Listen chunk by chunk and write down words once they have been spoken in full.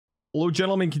Hello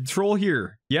gentlemen, Control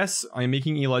here. Yes, I'm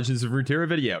making a Legends of Runeterra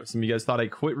video. Some of you guys thought I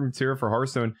quit Runeterra for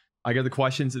Hearthstone. I got the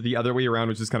questions the other way around,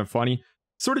 which is kind of funny.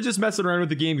 Sort of just messing around with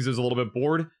the game because I was a little bit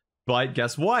bored. But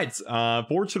guess what?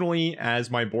 Fortunately, as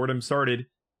my boredom started,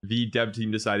 the dev team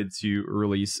decided to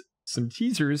release some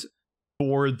teasers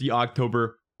for the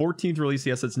October 14th release.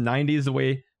 Yes, that's 9 days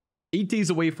away. 8 days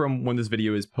away from when this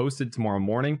video is posted tomorrow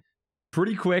morning.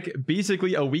 Pretty quick,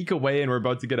 basically a week away, and we're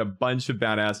about to get a bunch of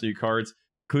badass new cards,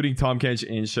 including Tahm Kench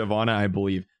and Shyvana, I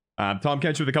believe. Tahm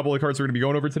Kench with a couple of cards we're going to be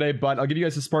going over today, but I'll give you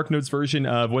guys a Spark Notes version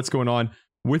of what's going on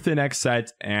with the next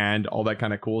set and all that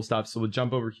kind of cool stuff. So we'll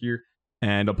jump over here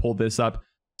and I'll pull this up.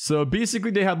 So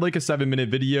basically they had like a 7-minute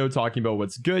video talking about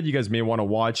what's good. You guys may want to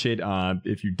watch it.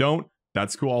 If you don't,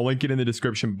 that's cool. I'll link it in the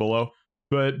description below.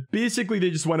 But basically they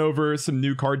just went over some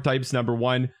new card types. Number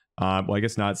one, well, I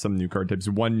guess not some new card types.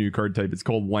 One new card type. It's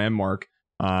called Landmark.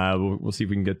 We'll see if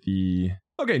we can get the...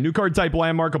 Okay, new card type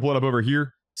Landmark. I'll pull it up over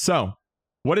here. So,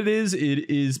 what it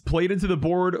is played into the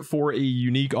board for a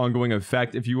unique ongoing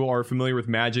effect. If you are familiar with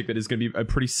Magic, that is going to be a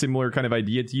pretty similar kind of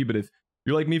idea to you. But if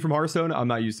you're like me from Hearthstone, I'm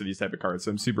not used to these type of cards, so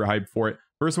I'm super hyped for it.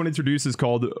 First one introduced is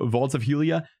called Vault of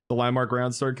Helia. The Landmark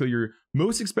round start. Kill your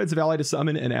most expensive ally to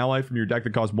summon an ally from your deck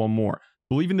that costs one more.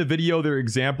 I believe in the video, their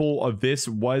example of this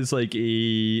was like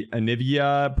a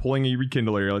Anivia pulling a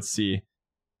Rekindler. Let's see.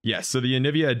 Yes, so the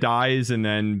Anivia dies and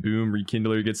then boom,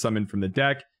 Rekindler gets summoned from the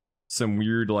deck. Some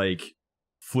weird like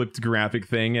flipped graphic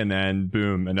thing, and then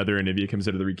boom, another Anivia comes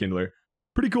out of the Rekindler.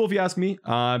 Pretty cool if you ask me.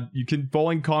 You can fall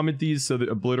and comment these so that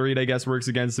Obliterate, I guess, works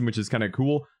against them, which is kind of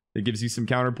cool. It gives you some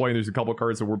counterplay, and there's a couple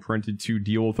cards that were printed to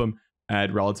deal with them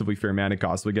at relatively fair mana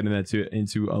cost. We'll get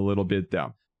into a little bit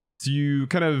though. To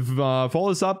kind of follow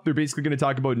this up, they're basically going to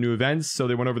talk about new events. So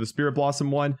they went over the Spirit Blossom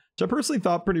one, which I personally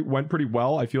thought went pretty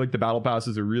well. I feel like the Battle Pass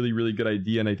is a really, really good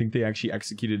idea, and I think they actually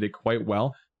executed it quite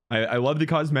well. I love the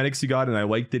cosmetics you got, and I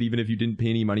liked that even if you didn't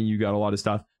pay any money, you got a lot of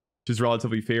stuff, which is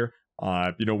relatively fair.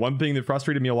 You know, one thing that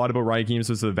frustrated me a lot about Riot Games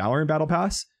was the Valorant Battle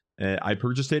Pass. I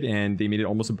purchased it, and they made it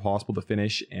almost impossible to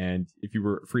finish, and if you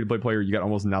were a free-to-play player, you got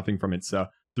almost nothing from it. So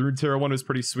the Runeterra one was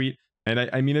pretty sweet. And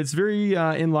I mean, it's very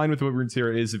in line with what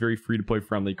Runeterra is, a very free-to-play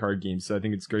friendly card game. So I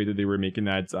think it's great that they were making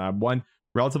that, one,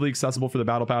 relatively accessible for the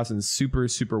Battle Pass, and super,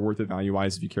 super worth it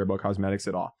value-wise if you care about cosmetics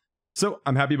at all. So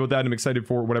I'm happy about that. I'm excited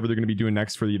for whatever they're going to be doing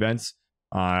next for the events.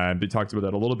 They talked about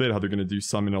that a little bit, how they're going to do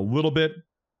some in a little bit,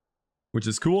 which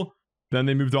is cool. Then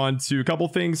they moved on to a couple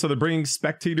things. So they're bringing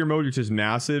spectator mode, which is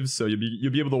massive. So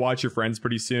you'll be able to watch your friends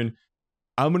pretty soon.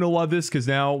 I'm going to love this because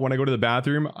now when I go to the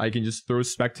bathroom, I can just throw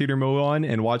spectator mode on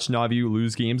and watch Navi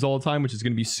lose games all the time, which is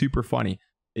going to be super funny.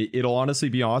 It'll honestly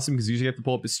be awesome because usually you have to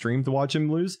pull up his stream to watch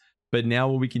him lose. But now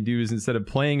what we can do is, instead of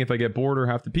playing, if I get bored or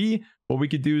have to pee, what we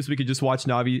could do is we could just watch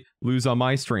Navi lose on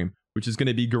my stream, which is going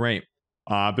to be great.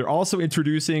 They're also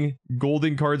introducing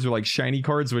golden cards, or like shiny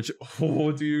cards, which,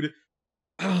 oh, dude.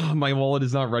 My wallet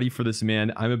is not ready for this,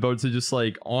 man. I'm about to just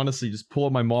like, honestly, just pull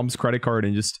up my mom's credit card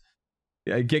and just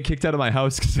get kicked out of my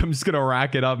house because I'm just gonna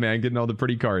rack it up, man, getting all the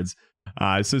pretty cards.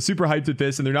 So super hyped with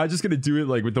this, and they're not just gonna do it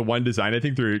like with the one design. I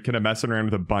think they're kind of messing around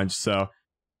with a bunch. So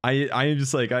I am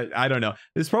just like, I don't know.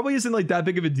 This probably isn't like that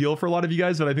big of a deal for a lot of you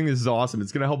guys, but I think this is awesome.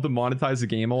 It's gonna help them monetize the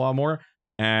game a lot more.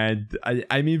 And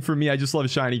I mean, for me, I just love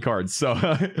shiny cards, so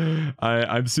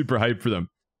I'm super hyped for them.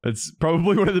 That's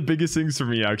probably one of the biggest things for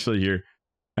me actually here.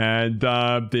 And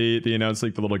they announced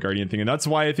like the little Guardian thing, and that's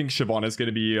why I think Shyvana is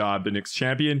gonna be the next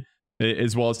champion,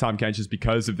 as well as Tahm Kench, is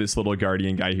because of this little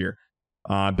Guardian guy here.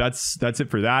 That's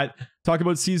it for that. Talk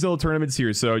about seasonal tournaments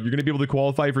here. So you're going to be able to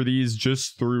qualify for these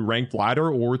just through ranked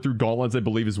ladder or through gauntlets, I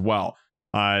believe, as well.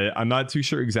 I'm not too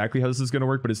sure exactly how this is going to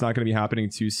work, but it's not going to be happening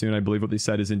too soon. I believe what they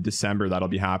said is in December that'll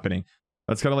be happening.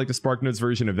 That's kind of like the Spark Notes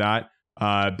version of that.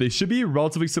 They should be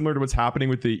relatively similar to what's happening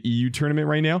with the EU tournament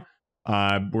right now,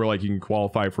 where like you can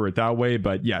qualify for it that way.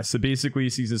 But yeah, so basically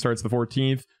season starts the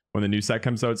 14th. When the new set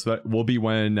comes out, so that will be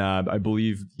when I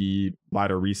believe the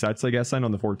ladder resets, I guess, then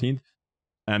on the 14th.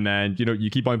 And then, you know, you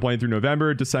keep on playing through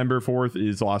November. December 4th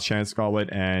is the last chance to call it,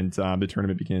 and the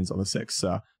tournament begins on the 6th.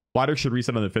 So ladder should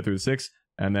reset on the 5th or the 6th,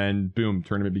 and then boom,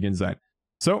 tournament begins then.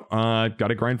 So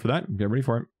gotta grind for that, get ready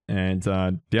for it, and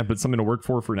yeah, put something to work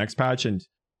for next patch. And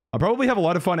I'll probably have a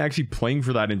lot of fun actually playing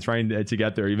for that and trying to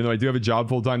get there. Even though I do have a job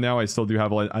full time now, I still do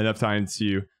have enough time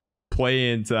to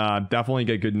play and definitely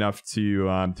get good enough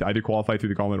to either qualify through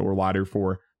the gauntlet or ladder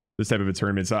for this type of a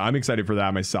tournament. So I'm excited for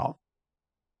that myself.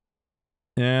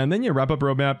 And then, yeah, wrap up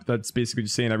roadmap. That's basically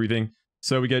just saying everything.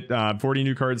 So we get 40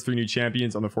 new cards, 3 new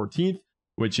champions on the 14th,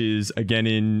 which is again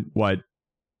in what,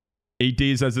 8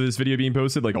 days as of this video being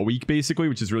posted, like a week basically,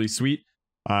 which is really sweet.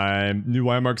 new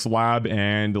landmarks lab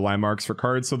and the landmarks for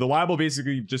cards. So the lab will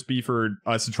basically just be for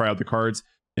us to try out the cards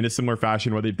in a similar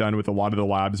fashion what they've done with a lot of the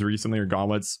labs recently, or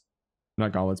gauntlets.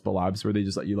 Not gauntlets, but labs, where they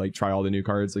just let you like try all the new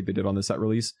cards like they did on the set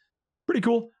release. Pretty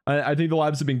cool. I think the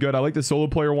labs have been good. I like the solo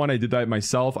player one. I did that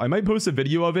myself. I might post a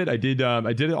video of it. I did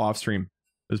it off stream.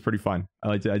 It was pretty fun. I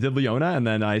liked it. I did Leona, and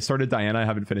then I started Diana. I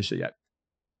haven't finished it yet.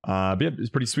 But yeah, it's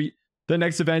pretty sweet. The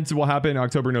next event will happen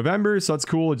October, November, so that's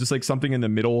cool. It's just like something in the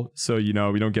middle, so you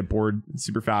know we don't get bored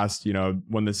super fast. You know,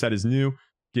 when the set is new,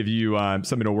 give you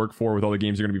something to work for with all the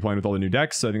games you're going to be playing with all the new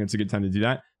decks. So I think it's a good time to do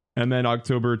that. And then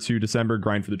October to December,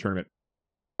 grind for the tournament.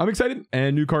 I'm excited.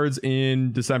 And new cards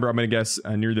in December, I'm going to guess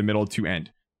near the middle to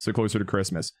end. So closer to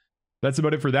Christmas. That's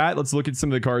about it for that. Let's look at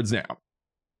some of the cards now.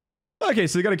 Okay,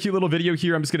 so they got a cute little video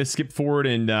here. I'm just going to skip forward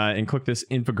and click this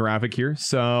infographic here.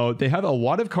 So they have a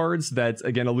lot of cards that,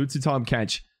 again, allude to Tahm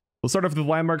Kench. We'll start off with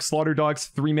the Landmark Slaughter Dogs,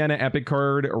 3 mana epic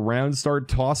card, round start,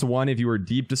 toss 1 if you are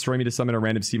deep, destroy me to summon a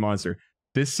random sea monster.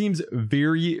 This seems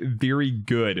very, very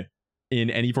good in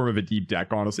any form of a deep deck,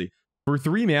 honestly. For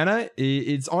 3 mana,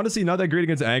 it's honestly not that great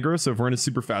against aggro, so if we're in a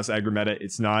super fast aggro meta,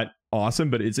 it's not awesome,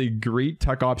 but it's a great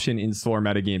tech option in slower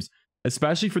meta games,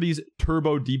 especially for these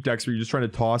turbo deep decks where you're just trying to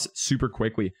toss super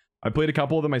quickly. I played a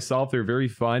couple of them myself. They're very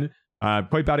fun.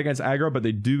 Quite bad against aggro, but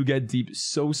they do get deep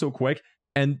so quick.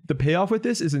 And the payoff with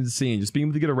this is insane. Just being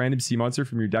able to get a random sea monster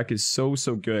from your deck is so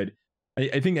good.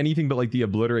 I think anything but like the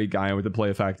Obliterate guy with the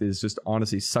play effect is just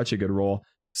honestly such a good role.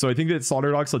 So I think that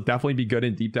Slaughter Dogs will definitely be good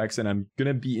in deep decks, and I'm going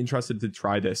to be interested to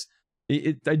try this.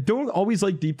 I don't always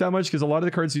like deep that much because a lot of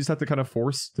the cards you just have to kind of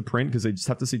force to print because they just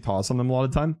have to see toss on them a lot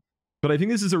of the time. But I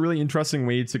think this is a really interesting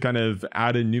way to kind of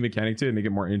add a new mechanic to it and make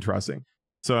it more interesting.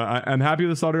 So I'm happy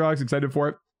with the Slaughter Dogs, excited for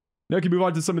it. Now we can move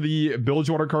on to some of the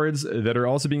Bilgewater cards that are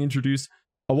also being introduced.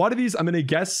 A lot of these, I'm going to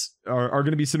guess, are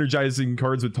going to be synergizing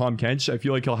cards with Tahm Kench. I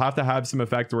feel like he'll have to have some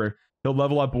effect where he'll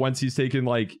level up once he's taken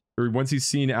once he's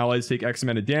seen allies take X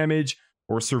amount of damage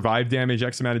or survive damage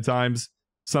X amount of times,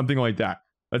 something like that.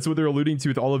 That's what they're alluding to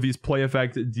with all of these play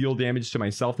effect, deal damage to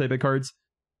myself type of cards.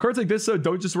 Cards like this, though,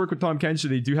 don't just work with Tahm Kench.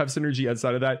 They do have synergy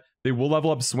outside of that. They will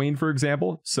level up Swain, for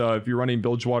example. So if you're running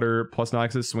Bilgewater plus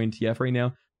Noxus, Swain TF right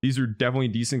now, these are definitely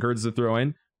decent cards to throw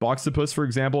in. Boxtopus, for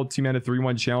example, 2 mana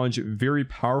 3/1 challenge, very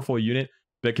powerful unit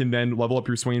that can then level up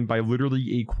your Swain by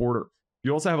literally a quarter.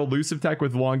 You also have Elusive Tech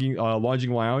with Longing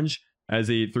Lounge as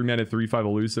a 3 mana 3/5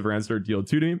 elusive round start, deal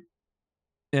 2 to me.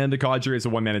 And the Codger is a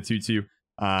 1 mana 2/2.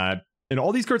 And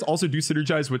all these cards also do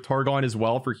synergize with Targon as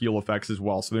well for heal effects as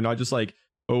well. So they're not just like,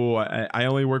 oh, I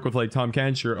only work with like Tahm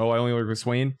Kench, or oh, I only work with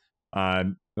Swain.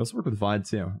 They also work with Vlad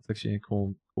too. It's actually a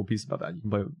cool piece about that. You can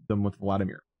play them with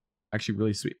Vladimir. Actually,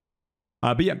 really sweet.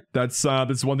 But yeah, that's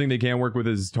one thing they can work with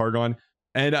is Targon.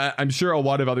 And I'm sure a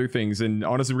lot of other things. And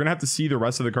honestly, we're going to have to see the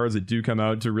rest of the cards that do come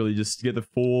out to really just get the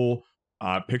full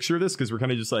picture of this, because we're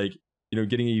kind of just like, you know,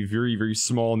 getting a very, very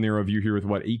small, narrow view here with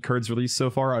what 8 cards released so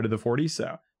far out of the 40.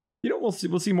 So, you know, we'll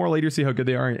see more later, see how good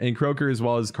they are. And Croaker, as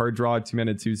well as card draw, 2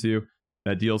 mana 2/2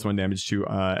 that deals 1 damage to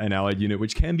an allied unit,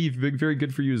 which can be very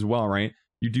good for you as well, right?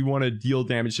 You do want to deal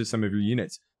damage to some of your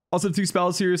units. Also 2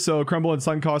 spells here, so Crumble and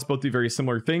Suncost both do very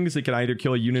similar things. They can either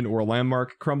kill a unit or a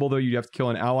landmark. Crumble, though, you have to kill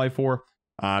an ally for.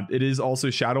 It is also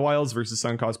Shadow Isles versus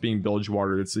Suncost being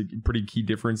Bilgewater. It's a pretty key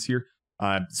difference here.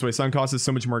 So Suncost is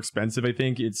so much more expensive, I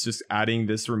think. It's just adding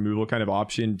this removal kind of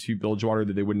option to Bilgewater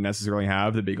that they wouldn't necessarily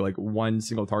have, the big like one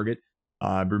single target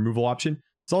removal option.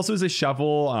 It's also as a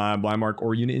shuffle landmark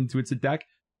or unit into its deck,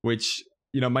 which,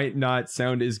 you know, might not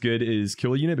sound as good as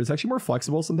kill a unit, but it's actually more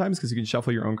flexible sometimes because you can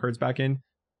shuffle your own cards back in.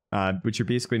 Which you're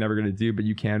basically never going to do, but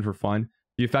you can for fun.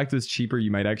 The effect is cheaper,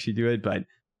 you might actually do it, but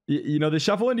you know, the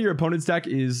shuffle into your opponent's deck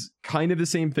is kind of the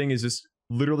same thing as just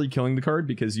literally killing the card,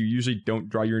 because you usually don't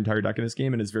draw your entire deck in this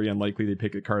game, and it's very unlikely they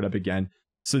pick a card up again.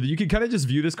 So you can kind of just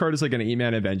view this card as like an 8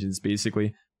 mana Vengeance,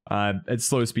 basically. At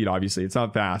slow speed, obviously. It's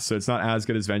not fast, so it's not as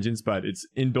good as Vengeance, but it's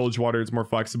in Bilgewater, it's more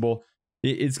flexible.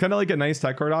 It's kind of like a nice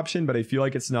tech card option, but I feel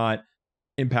like it's not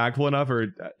impactful enough or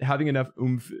having enough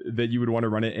oomph that you would want to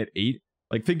run it at 8.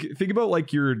 Like think about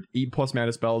like your 8+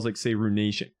 mana spells, like say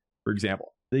Ruination, for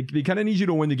example. They kind of need you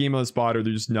to win the game on the spot, or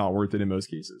they're just not worth it in most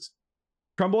cases.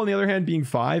 Crumble, on the other hand, being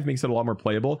 5 makes it a lot more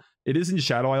playable. It is in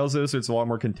Shadow Isles though, so it's a lot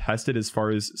more contested as far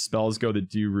as spells go that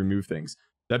do remove things.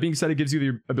 That being said, it gives you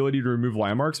the ability to remove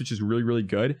landmarks, which is really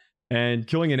good. And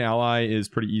killing an ally is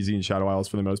pretty easy in Shadow Isles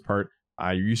for the most part.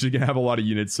 You're usually going to have a lot of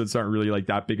units, so it's not really like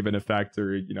that big of an effect,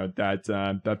 or, you know,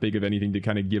 that big of anything to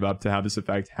kind of give up to have this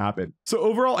effect happen. So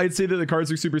overall, I'd say that the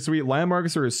cards are super sweet.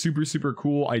 Landmarks are a super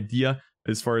cool idea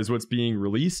as far as what's being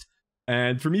released.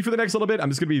 And for me, for the next little bit, I'm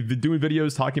just going to be doing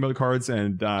videos talking about cards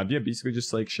and yeah, basically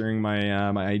just like sharing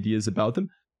my my ideas about them.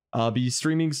 I'll be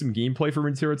streaming some gameplay for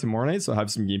Runeterra tomorrow night, so I'll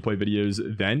have some gameplay videos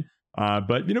then.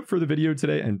 But you know, for the video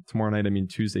today and tomorrow night, I mean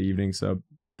Tuesday evening, so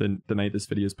the night this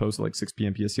video is posted, like 6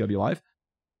 p.m. PST, I'll be live.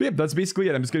 But yeah, that's basically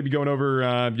it. I'm just going to be going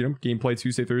over, you know, gameplay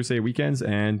Tuesday, Thursday, weekends,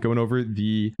 and going over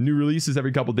the new releases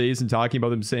every couple days and talking about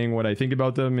them, saying what I think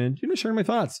about them, and, you know, sharing my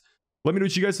thoughts. Let me know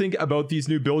what you guys think about these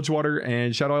new Bilgewater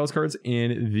and Shadow Isles cards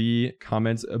in the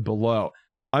comments below.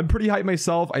 I'm pretty hyped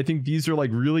myself. I think these are like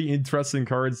really interesting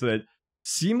cards that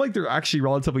seem like they're actually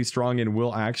relatively strong and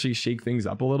will actually shake things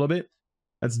up a little bit.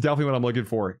 That's definitely what I'm looking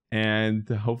for. And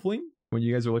hopefully what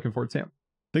you guys are looking for too.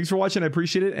 Thanks for watching. I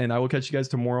appreciate it. And I will catch you guys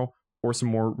tomorrow for some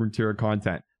more Runeterra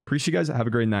content. Appreciate you guys. Have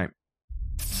a great night.